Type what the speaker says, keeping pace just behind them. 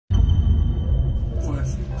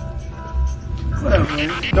Whatever, man.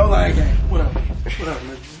 No line gang. Whatever. Whatever,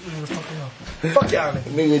 man. Fuck y'all, nigga.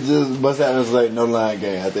 Nigga just bust out and say no line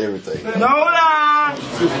gang after everything. No line!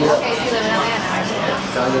 Okay, so you live in Atlanta.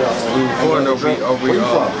 Going over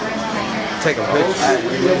taking pictures.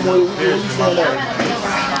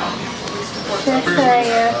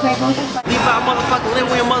 We about motherfucking live,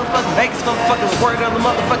 we in motherfucking Vegas, motherfucking work on the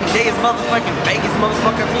motherfucking days, motherfucking Vegas,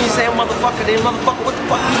 motherfucker. If you ain't saying motherfucker, then motherfucker, what the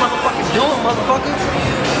fuck you motherfucking doing, motherfucker?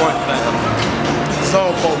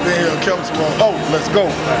 Some folk been here, kept some more. Oh, let's go.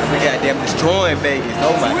 We goddamn destroying Vegas.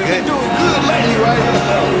 Oh my goodness. Doing good lately, right?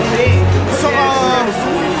 So,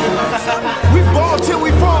 we ball till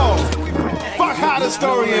we fall. Fuck how the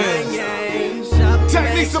story is.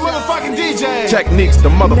 Techniques the motherfucking DJ. Techniques the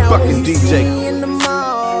motherfucking DJ. In the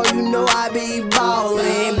mall, you know I be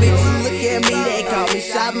ballin'. Bitches look at me, they call me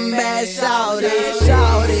shopping bag shawty.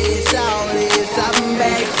 Shawty, shawty, shopping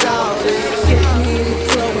bag shawty. Catch me in the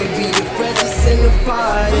club, we be the freshest in the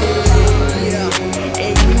party. Yeah,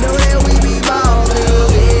 and you know that we be ballin'.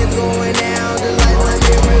 It's going down just like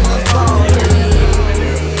London Rivers ballin'.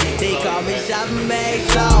 They call me shopping bag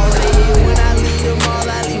shawty. When I leave the mall,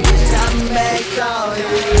 I leave with shopping bag shawty.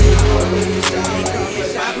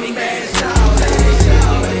 Shopping bag shawty.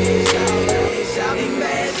 Shopping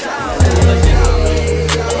bag shawty.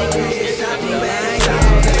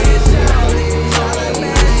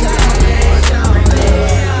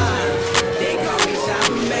 They call me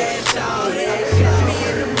shopping bag shawty. Catch me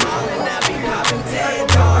in the mall and I be popping tag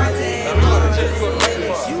cards.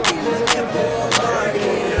 You be looking for a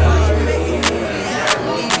bargain. Watch you make a movie, I don't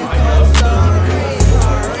need you come sorry.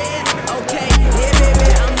 Okay, yeah baby,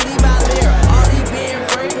 I'm leave out there. All these being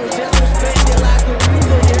fragrant, just respected like a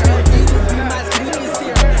reaper here. Adidas be my sneakers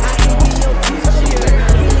here. I can be your teacher here.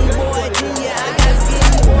 Skinny boy junior, I got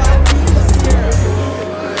skinny boy peaches here.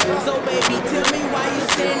 So baby, tell me why you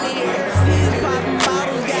standing here. Sis popping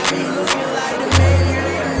bottles, got me looking like the man here.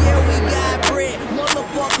 Yeah, we got bread,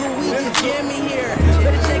 motherfucker, we just jamming here.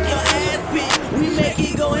 Better check your ass, bitch, we make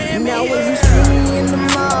it go ham. Now when you see me in the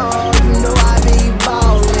mall, you know I be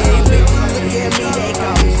ballin'. Bitches look at me, they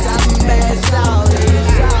call me shopping bag shawty.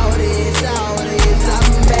 Shawty, shawty,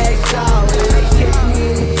 shopping bag shawty. Catch me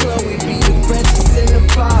in the club, we be the freshest in the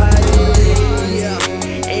party.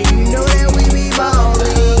 Yeah, and you know that we be ballin'.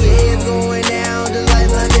 It's going down just like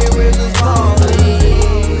London Rivers ballin'.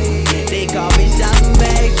 They call me shopping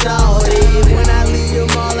bag shawty. When I leave the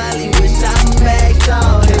mall, I leave with shopping bag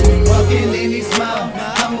shawty. Walking in these small,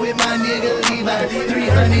 I'm with my nigga Levi.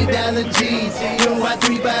 $300 jeans, you know I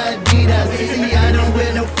 3 by Adidas. See, I don't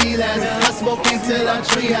wear no felines. I smoke until I'm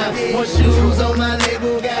tree high. More shoes on my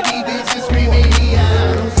label, got these bitches screaming, yeah.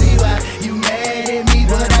 I don't see why you mad at me,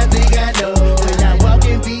 but I think I know. When I walk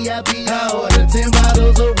in VIP, I order 10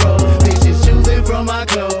 bottles of roll. Bitches choosing from my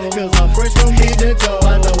clothes, cause I'm fresh from head to toe.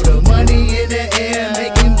 I know the money in the air,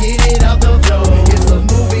 make him get it off the floor. It's a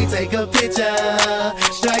movie, take a picture,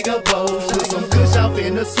 strike a pose, put some kush off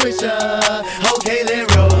in the swisher. Okay,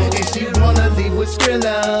 let's roll. If she wanna leave with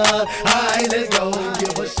Skrilla, alright, let's go.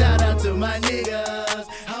 Give a shout out to my niggas,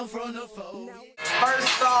 I'm from the fold.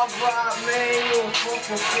 First off, Rob, man, you a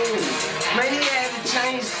fucking fool. Man, he had to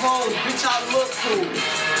change clothes, bitch, I look cool.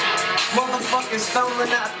 Motherfucking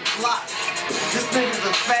stumbling out the block. This nigga's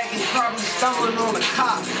a faggot, probably stumbling on a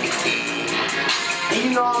cop. And you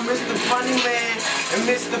know I'm Mr. Funny Man, and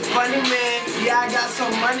Mr. Funny Man, yeah, I got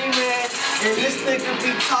some money, man. And this nigga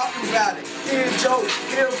be talking about it. Here a joke,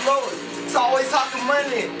 here a blow it. It's always talking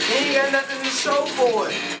money, he ain't got nothing to show for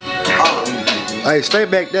it. Hey, stay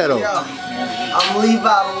back there though. Yeah, I'm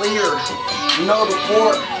Levi Lear, you know the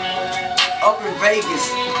port, up in Vegas,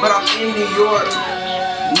 but I'm in New York.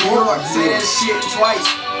 New York, say that shit twice,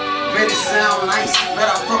 bet it sound nice, bet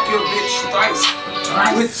I fuck your bitch thrice,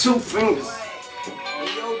 with 2 fingers. And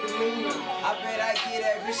your demeanor, I bet I get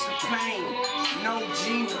that bitch the pain, no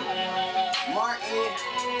Gina, Martin,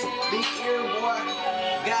 big ear boy,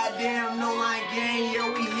 goddamn no line gang, yeah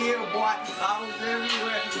we here boy, I was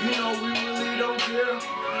everywhere, you know we really don't care.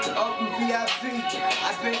 Up in VIP,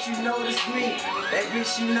 I bet you notice me. That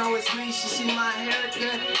bitch, you know it's me. She see my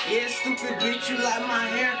haircut. Yeah, stupid bitch, you like my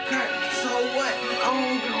haircut. So what? I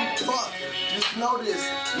don't give a fuck. Just know this.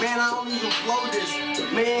 Man, I don't even blow this.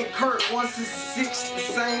 Man, Kurt, 166, the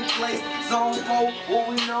same place. Zone 4, what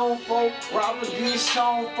we known for. Robert D.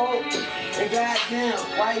 Sean folk. And goddamn,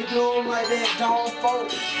 why you doing like that, Dawn folk?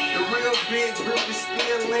 The real big grip is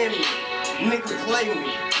still in me. Nigga play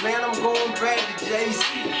me. Man, I'm going back to Jay-Z.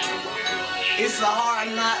 It's a hard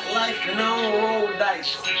knock life and I don't roll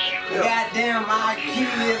dice. Goddamn, I'll kill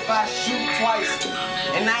you if I shoot twice.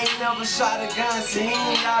 And I ain't never shot a gun, so he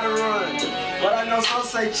ain't gotta run. But I know some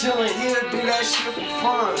say chillin', he'll do that shit for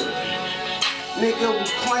fun. Nigga, we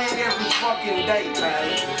playing every fucking day,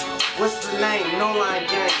 baby. What's the name? No Line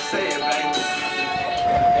Gang, say it, baby.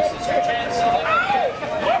 This is your chance.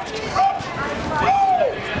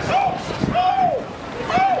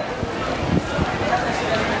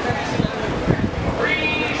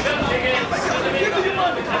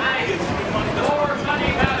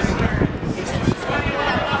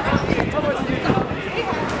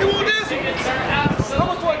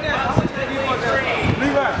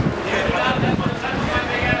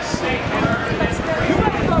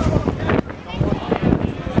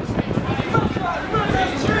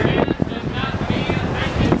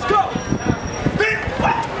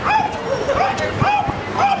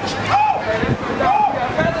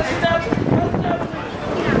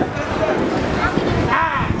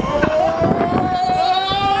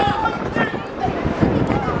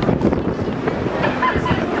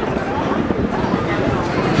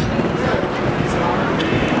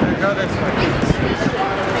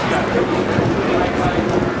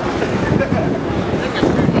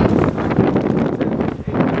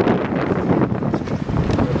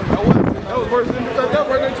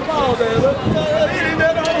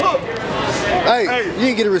 Hey, you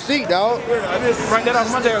didn't get a receipt, dog. I just bring that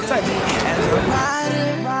off my damn tank.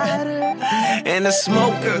 And a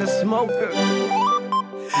smoker.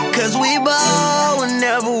 Cause we ball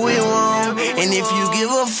whenever we want. And if you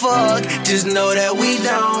give a fuck, just know that we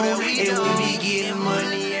don't. And we be